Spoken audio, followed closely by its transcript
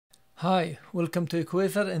Hi, welcome to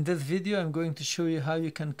Equaser. In this video I'm going to show you how you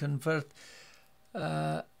can convert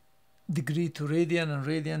degree to radian and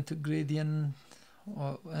radian to gradient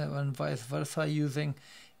and vice versa using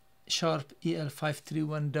Sharp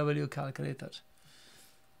EL-531W calculator.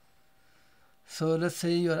 So let's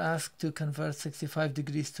say you're asked to convert 65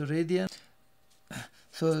 degrees to radian.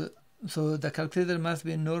 So the calculator must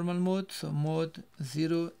be in normal mode, so mode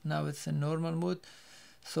 0, now it's in normal mode.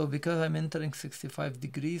 So because I'm entering 65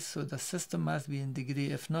 degrees, so the system must be in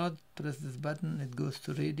degree. If not, press this button, it goes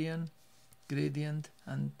to radian, gradient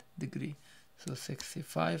and degree. So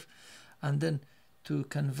 65, and then to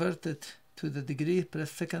convert it to the degree,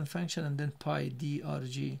 press second function and then pi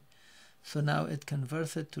drg. So now it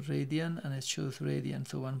converts it to radian and it shows radian,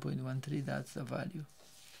 so 1.13, that's the value.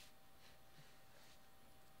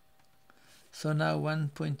 So now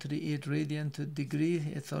 1.38 radian to degree,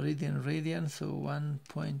 it's already in radian, so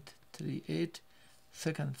 1.38.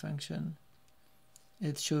 Second function,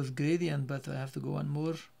 it shows gradient, but I have to go one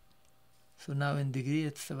more. So now in degree,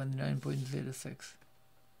 it's 79.06.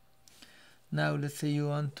 Now let's say you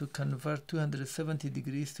want to convert 270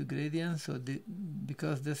 degrees to gradient, so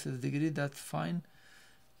because this is degree, that's fine.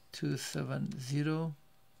 270,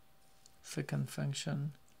 second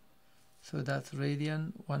function. So that's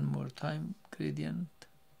radian, one more time, gradient,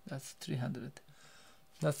 that's 300.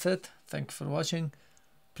 That's it. Thanks for watching.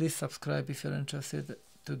 Please subscribe if you're interested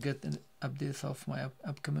to get updates of my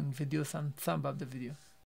upcoming videos and thumb up the video.